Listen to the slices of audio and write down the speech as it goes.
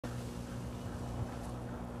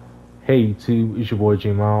Hey YouTube, it's your boy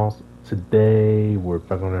J Miles. Today we're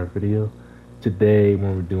back on our video. Today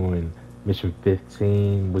when we're doing mission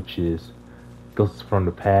 15, which is Ghosts from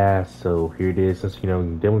the Past. So here it is. Since you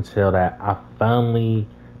can definitely tell that I finally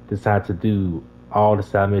decided to do all the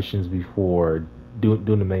side missions before doing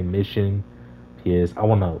the main mission, because I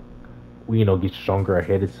wanna get stronger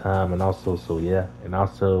ahead of time, and also and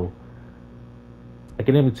also I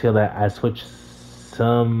can even tell that I switched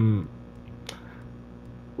some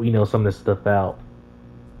some of the stuff out.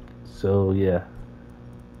 So I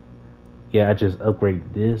just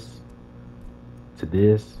upgraded this to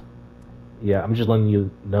this. Yeah, I'm just letting you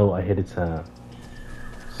know ahead of time.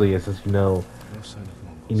 So since No sign of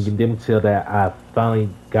and you Mongols. can then tell that I finally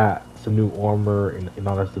got some new armor and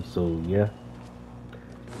all that stuff. So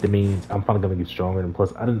that means I'm finally gonna get stronger. And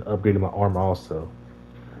plus, I didn't upgrade my armor also.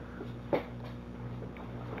 Where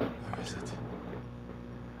is it?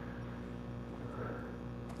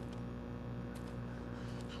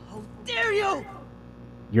 How dare you!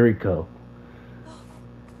 Yuriko.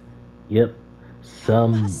 Yep.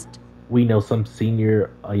 Some Must. we know some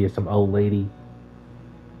senior. Some old lady.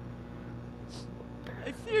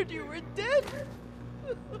 I feared you were dead.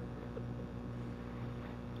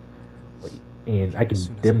 And I As can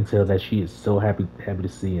soon as definitely I tell could. that she is so happy to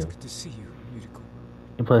see It's him. good to see you, Yuriko.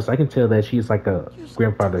 And plus, I can tell that she's like a You look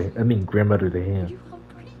grandfather. I tired. mean, grandmother to Are him. you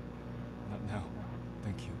hungry? Not now.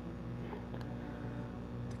 Thank you.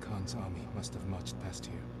 The Khan's army must have marched past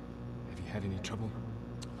here. Have you had any trouble?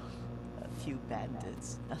 A few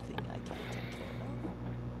bandits. Nothing I can't take care of.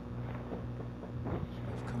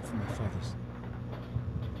 I've come for my father's.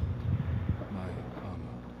 My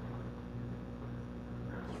armor.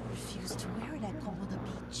 You refused to wear it at Komoda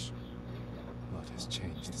Beach. A lot has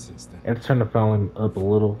changed since then. I had to turn the volume up a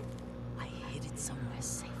little. I hid it somewhere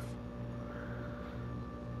safe.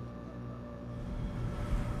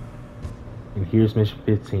 And here's mission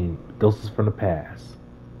 15, Ghosts from the Past.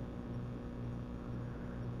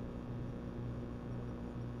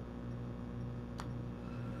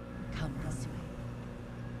 Come this way.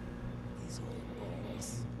 These old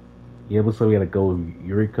bones. Yeah, but so we gotta go with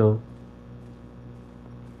Yuriko.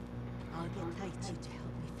 I'll get Taichi to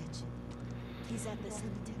help me fetch it. He's at the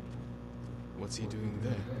cemetery, What's he doing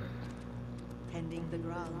there? tending the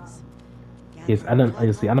grounds. Yes, I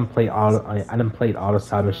done played all the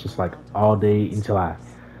side missions like all day until I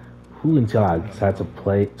decided to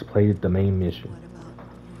play the main mission. What about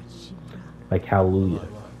Lord Shimura? Like Hallelujah. Alive.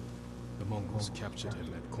 The Mongols captured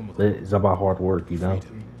him at But Komoda. it's about hard work, Freed him.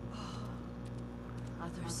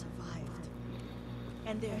 Others survived.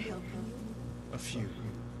 And they're helping you? A few.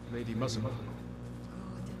 Lady Muzzle. Good.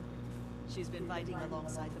 She's been fighting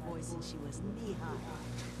alongside the boy since she was knee-high.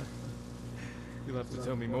 You'll have to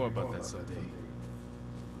tell me more about that someday.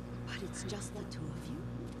 But it's just the two of you?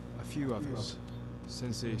 A few others.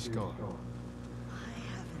 Sensei Ishikawa. I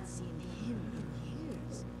haven't seen him in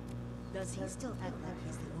years. Does he still act like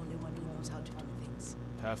he's the only one who knows how to do things?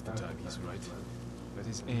 Half the time he's right. But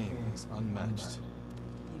his aim is unmatched.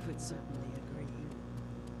 You would certainly agree.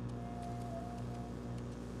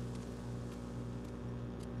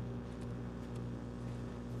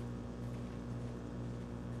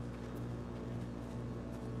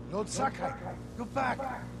 Lord Sakai, go back!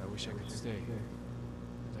 I wish I could stay.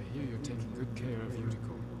 But I hear you're taking good care of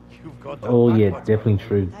Yuriko. You've got the Oh yeah, backwards. definitely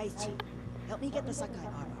true. Taichi, help me get the Sakai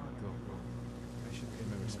armor. Go. I should pay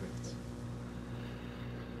my respects.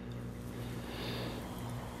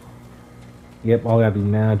 Yep, all I gotta do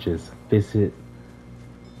now is just visit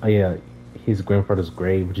his grandfather's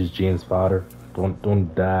grave, which is Jin's father.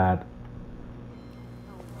 Don't died.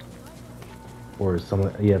 Or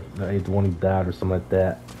someone the one who died or something like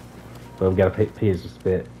that. But we gotta pay his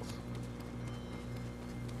respects.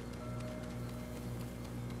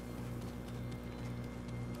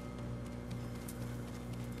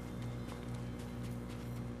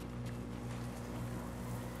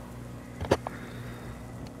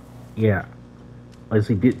 Yeah. Let's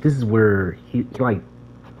see, this is where he like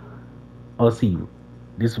let's see.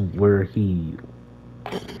 This is where he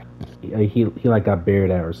like got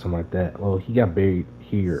buried at or something like that. Well, he got buried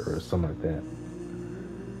here or something like that.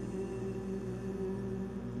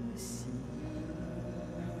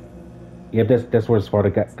 Yeah, that's where his father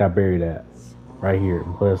got buried at, right here.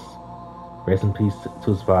 And plus, rest in peace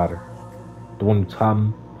to his father, the one who taught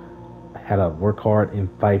him how to work hard and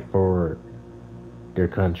fight for their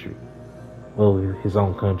country, well, his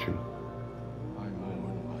own country. I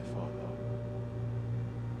mourn my father.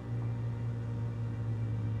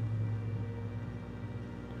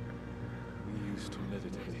 We used to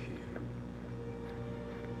meditate here.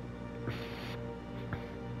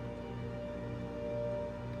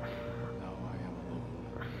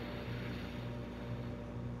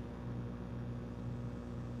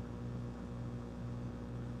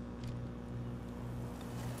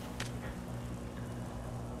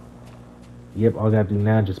 Yep, all I gotta do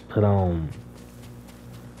now is just put on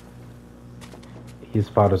his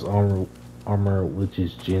father's armor, which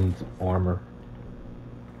is Jin's armor.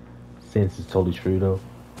 Since it's totally true though,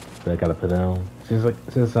 but I gotta put it on.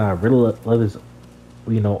 Since I really love his,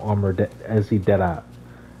 armor that I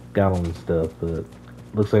got on and stuff, but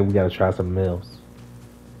looks like we gotta try something else.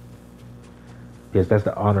 Yes, that's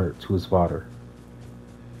the honor to his father.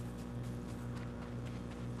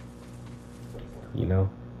 You know,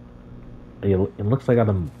 it looks like I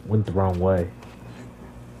done went the wrong way.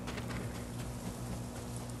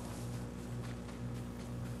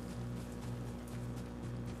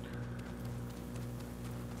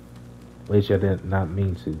 Which I did not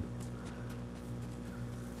mean to.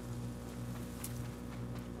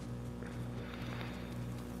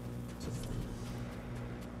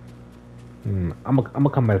 I'm gonna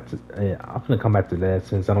come back to. I'm gonna come back to that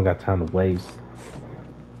since I don't got time to waste.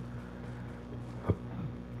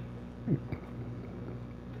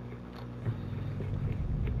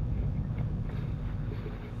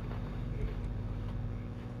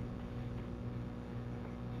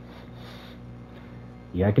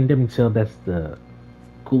 Yeah, I can definitely tell that's the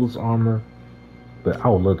coolest armor, but I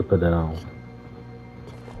would love to put that on.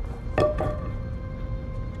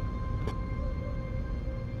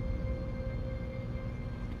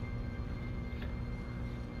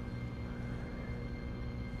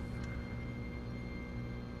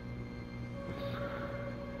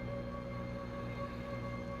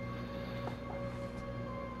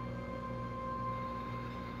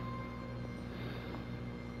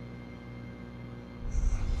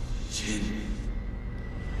 Jin,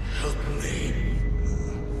 help me.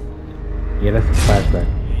 Yeah, that's a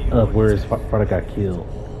flashback of where his father got killed.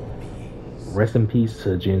 Rest in peace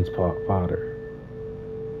to Jin's father.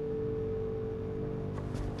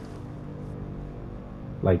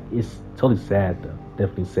 Like, it's totally sad though.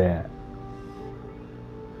 Definitely sad.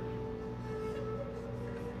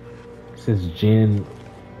 Since Jin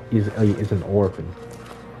is an orphan,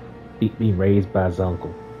 being raised by his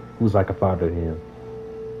uncle, who's like a father to him.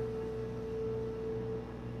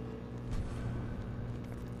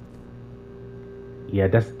 Yeah,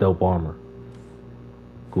 that's dope armor.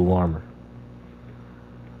 Cool armor.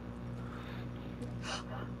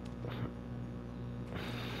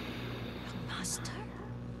 Master?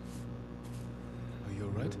 Are you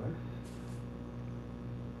alright?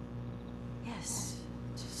 Yes,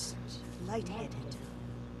 just lightheaded.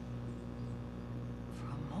 For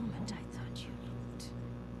a moment, I thought you looked...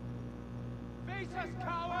 Face us,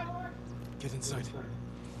 coward! Get inside.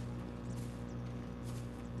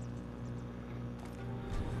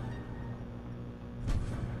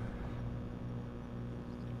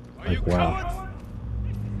 Like, wow.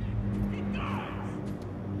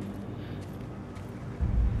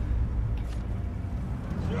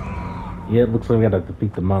 Yeah, it looks like we gotta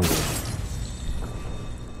defeat the Mongols.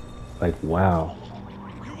 Like, wow.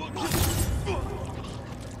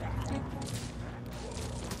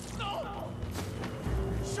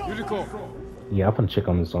 Yeah, I'm gonna check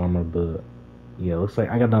on this armor, but yeah, it looks like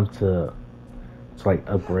I got enough to like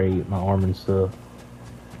upgrade my armor and stuff.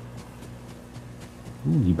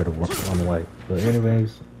 Ooh, you better run away. But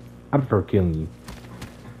anyways, I prefer killing you.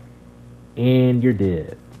 And you're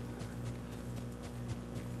dead.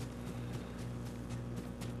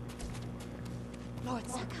 Lord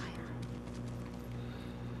Sakai,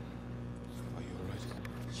 Are you alright?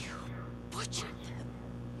 you butchered them.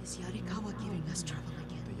 Is Yarikawa giving us trouble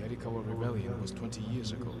again? The Yarikawa rebellion was 20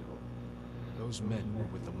 years ago. Those men were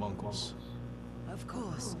with the Mongols. Of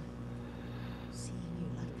course. Seeing you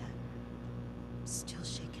like that, I'm still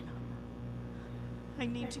shaken up. I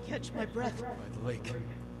need to catch my breath. By the lake.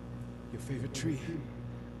 Your favorite tree.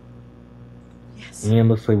 Yes. And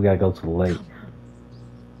looks like we gotta go to the lake. Come.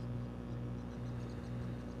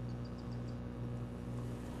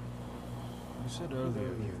 You said earlier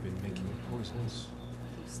you've been making poisons.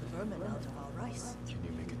 Keeps the vermin out of our rice. Can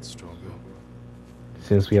you make it stronger?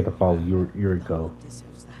 Since we have to follow Yuriko. The world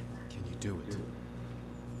deserves that. Can you do it?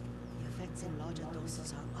 The effects in larger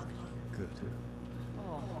doses are ugly. Good.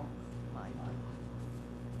 Oh, my lord.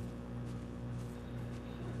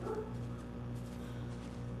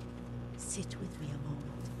 Sit with me a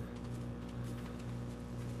moment.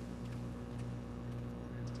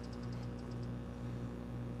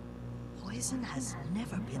 Poison has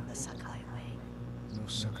never been the Sakai way. No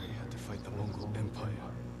Sakai had to fight the Mongol Empire.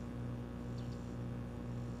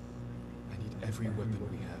 I need every weapon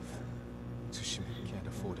we have. Tsushima can't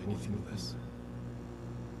afford anything less.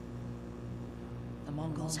 The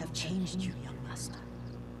Mongols have changed you, young master.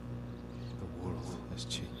 The world has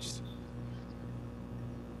changed.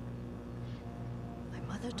 My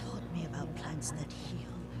mother taught me about plants that heal,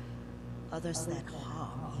 others that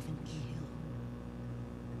harm, even kill.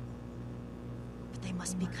 But they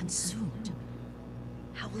must be consumed.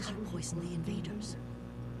 How will you poison the invaders?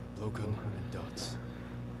 Blowgun and dots.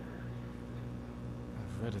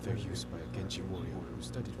 I've read of their use by a Genji warrior who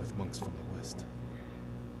studied with monks from the west.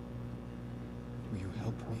 Will you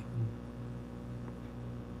help me?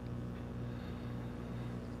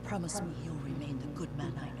 Promise me you'll remain the good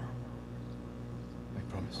man I know. I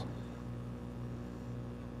promise.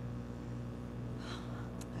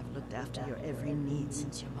 I've looked after your every need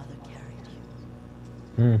since your mother carried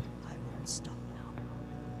you. I won't stop now.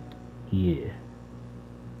 Yeah.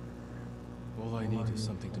 All I need is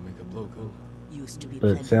something to make a blowgun. Used to be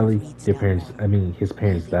But plenty Sally, of reeds their down parents, water. I mean, his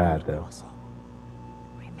parents Where they died would though. cross all.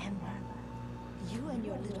 Remember, you and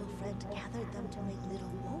your little friend gathered them to make little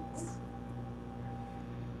boats.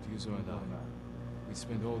 Fuso and I, we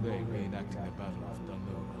spent all day reenacting the Battle of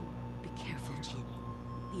Dunlop. Be careful, Jin.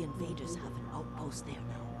 The invaders have an outpost there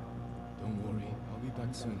now. Don't worry, I'll be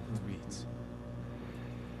back soon with reeds.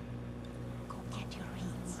 Go get your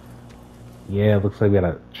reeds. Yeah, it looks like we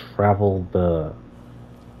gotta travel the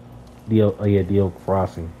old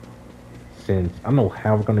crossing. Since I don't know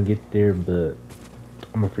how we're gonna get there, but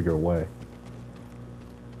I'm gonna figure a way.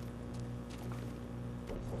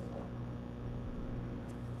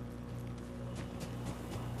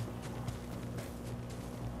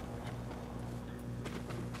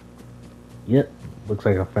 Yep, looks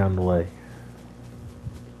like I found a way.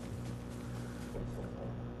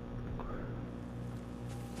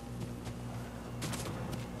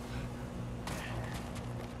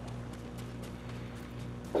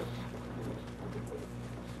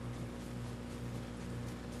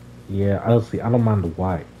 Yeah, honestly, I don't mind the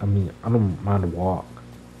walk. I don't mind the walk.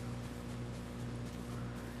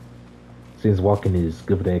 Since walking is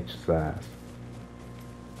good for the exercise.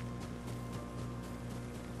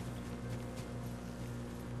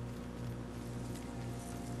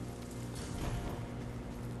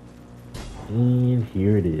 And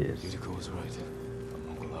here it is. Yuriko was right. A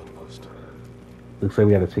Mongol outpost. Looks like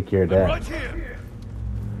we gotta take care of that. Right here!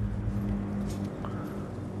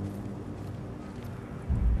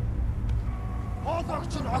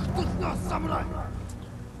 Хоолойч нь огтолноос самурай!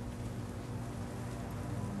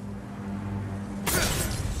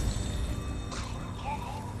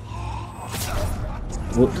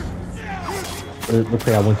 Whoops. It looks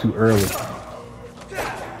like I went too early.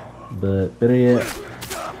 But better yet,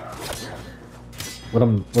 what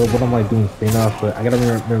I'm like doing staying off, but I gotta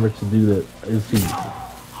remember to do the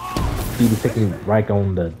do the second right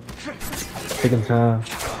on the second time.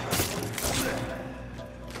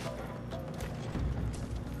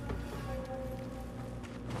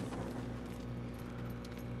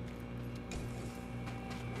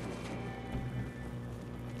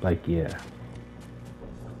 Like, yeah.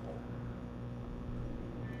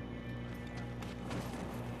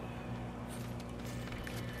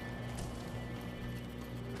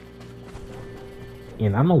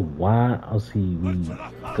 And I don't know why we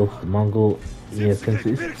go to the Mongol. Yeah, since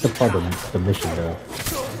it's the part of the mission though.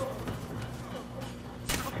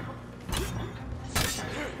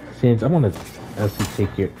 Since I want to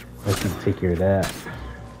take care of that.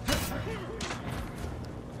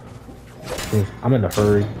 Since I'm in a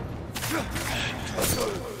hurry.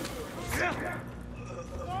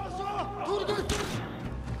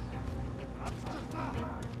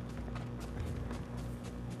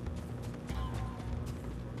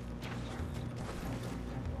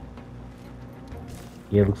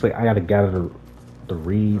 Yeah, it looks like I gotta gather the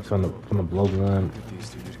reeds from the blowgun.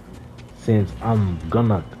 Since I'm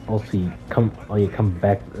gonna also come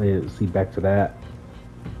back back to that.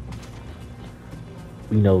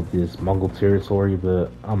 We know this Mongol territory,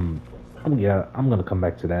 but I'm gonna come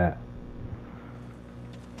back to that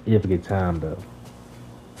if I get time though.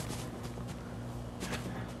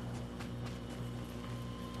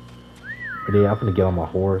 But yeah, I'm gonna get on my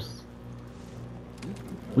horse.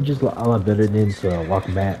 Which is a lot better than to walk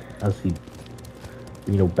back.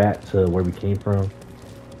 Back to where we came from.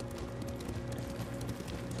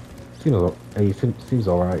 Seems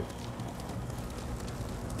alright.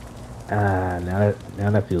 Now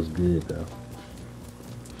that feels good though.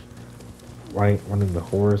 Running the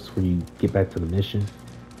horse where you get back to the mission.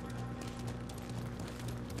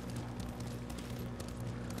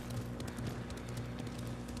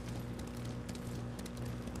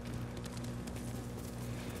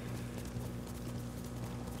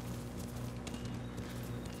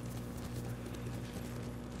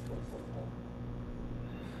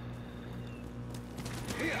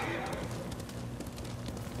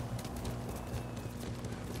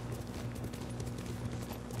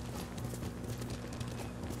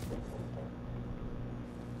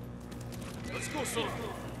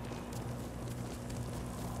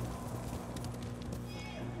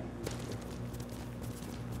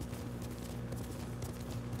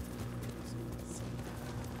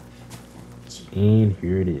 And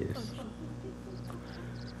here it is.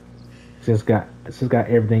 Since got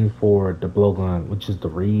everything for the blowgun, which is the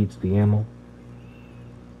reeds, the ammo.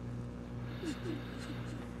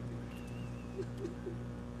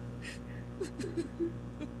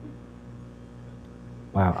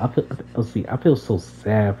 Wow, let's see, I feel so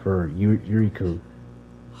sad for Yuriko.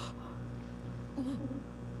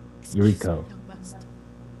 Excuse me, Yuriko. young master.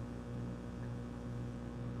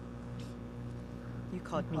 You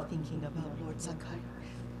caught me thinking about Lord Sakai.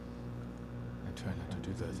 I try not to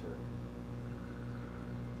do that.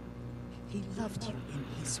 He loved you in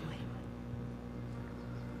his way.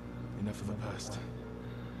 Enough of the past.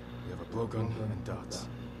 We have a blowgun and darts.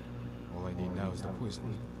 All I need now is the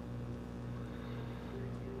poison.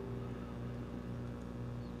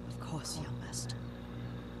 Of course, young master.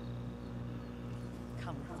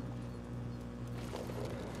 Come.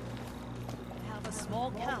 I have a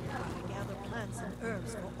small camp where we gather plants and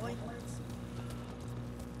herbs for ointments.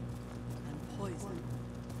 And poison.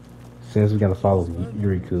 Since we gotta follow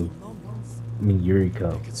Yuriko. I mean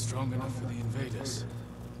Yuriko. Make it strong enough for the invaders.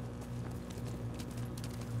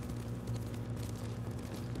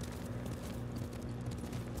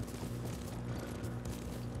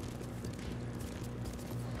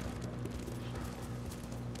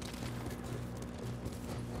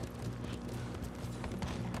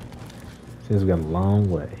 Since we got a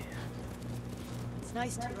long way. It's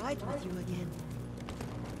nice to ride with you again.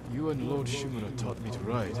 You and Lord Shimura taught me to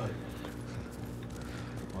ride.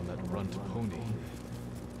 On that runt pony.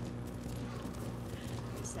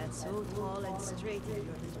 You sat so tall and straight in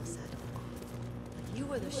your little saddle. Like you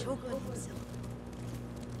were the shogun himself.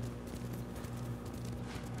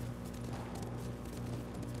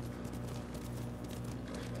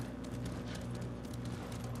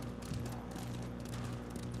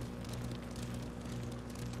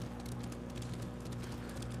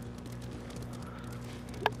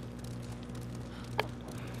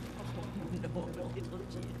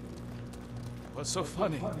 What's so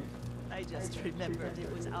funny? I just remembered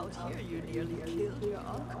it was out here you nearly killed your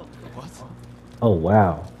uncle. What? Oh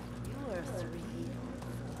wow. You were 3 or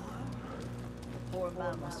 4. The poor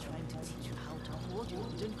man was trying to teach you how to hold your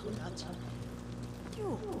wooden kodachi.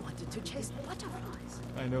 You wanted to chase butterflies.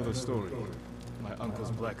 I know the story. My uncle's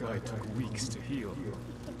black eye took weeks to heal.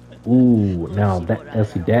 Ooh, now that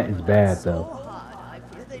see that is bad So though. hard, I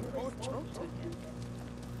fear they both choked to him.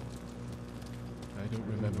 I don't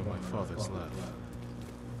remember my father's laugh.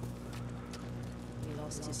 He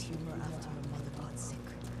lost his humor after your mother got sick.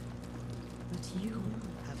 But you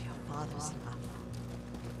have your father's laugh.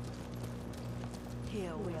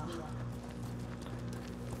 Here we are.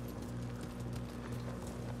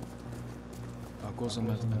 I'll go some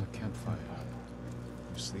at a campfire.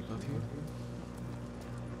 You sleep out here?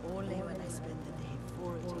 Only when I spend the day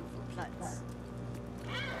foraging for plants.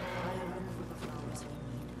 I'll look for the flowers we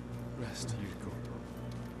need. Rest, Yuriko.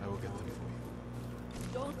 I will get them for you.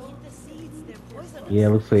 Don't eat the seeds, they're poisonous. Yeah,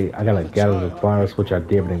 looks like I gotta gather the flowers, which I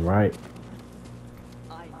did everything right.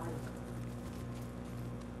 I know.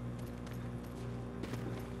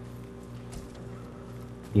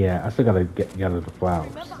 Yeah, I still gotta gather the flowers.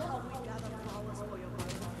 Remember how we gather flowers for your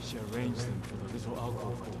brother? She arranged them for the little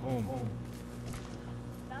alcove at home.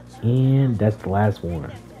 And that's the last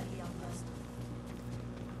one.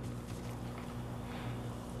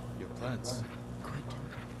 Your plants. Good.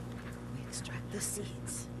 We extract the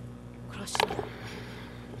seeds, crush them,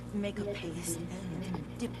 make a paste,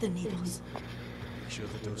 and dip the needles. Make sure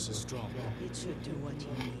the dose is strong. It should do what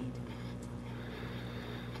you need.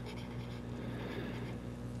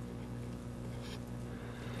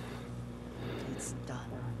 It's done.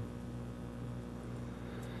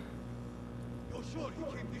 You're sure he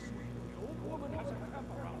came this way? The old woman has a camp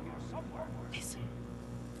around here somewhere. Listen,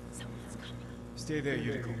 someone's coming. Stay there,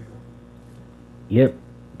 Yuriko. Yep.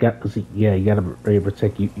 See, yeah, you gotta ready to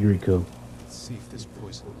protect Yuriko. Let's see if this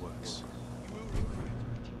poison works. You will regret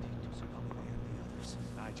what you did to Tsushima and the others.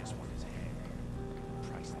 I just want his head.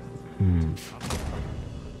 Priceless.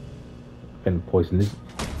 Finna poison this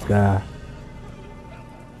guy.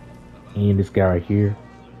 And this guy right here.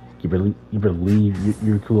 You better leave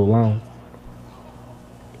Yuriko alone.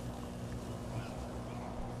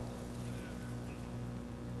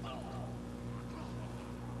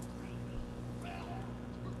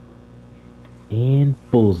 And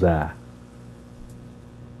bullseye.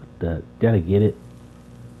 What the? Gotta get it.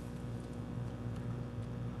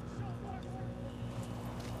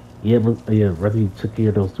 Yeah, but yeah. Rather you took care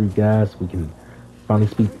of those 3 guys, we can finally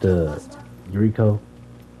speak to Yuriko.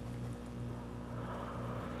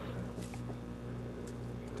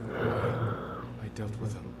 Don't worry. I dealt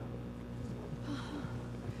with them.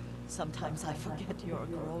 Sometimes I forget you're a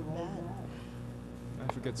grown man.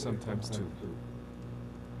 I forget sometimes too.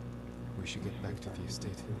 We should get back to the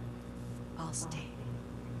estate. I'll stay.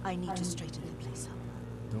 I need to straighten the place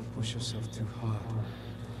up. Don't push yourself too hard.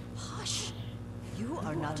 Hush! You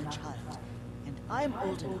are not a child, and I'm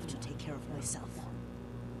old enough to take care of myself.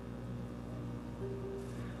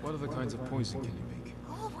 What other kinds of poison can you make?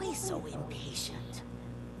 Always so impatient.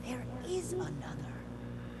 There is another.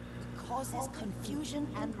 It causes confusion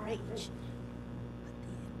and rage. But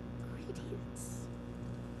the ingredients...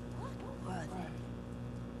 what were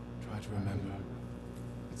they? Try to remember.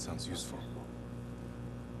 It sounds useful.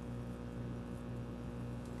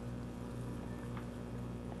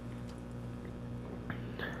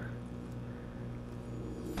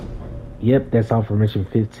 Yep, that's all for mission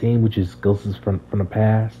 15, which is Ghosts from the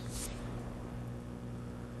Past.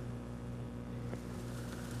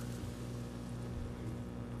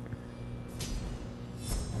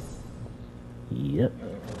 Yep.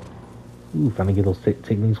 Ooh, finally get those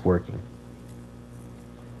techniques working.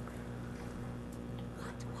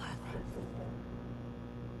 What were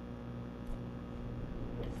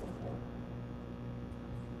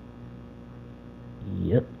they?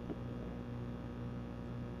 Yep.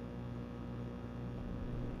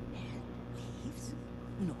 Leaves?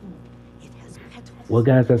 No. It has petals. Well,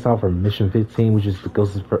 guys, that's all for mission 15, which is the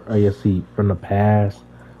Ghosts from the Past,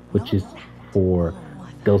 which is for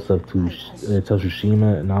Ghosts of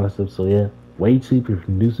Tsushima and all that stuff. So yeah, wait till if you're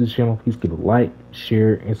new to this channel, please give a like,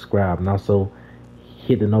 share, and subscribe, and also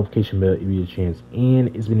hit the notification bell if you get a chance.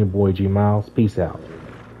 And it's been your boy G Miles. Peace out.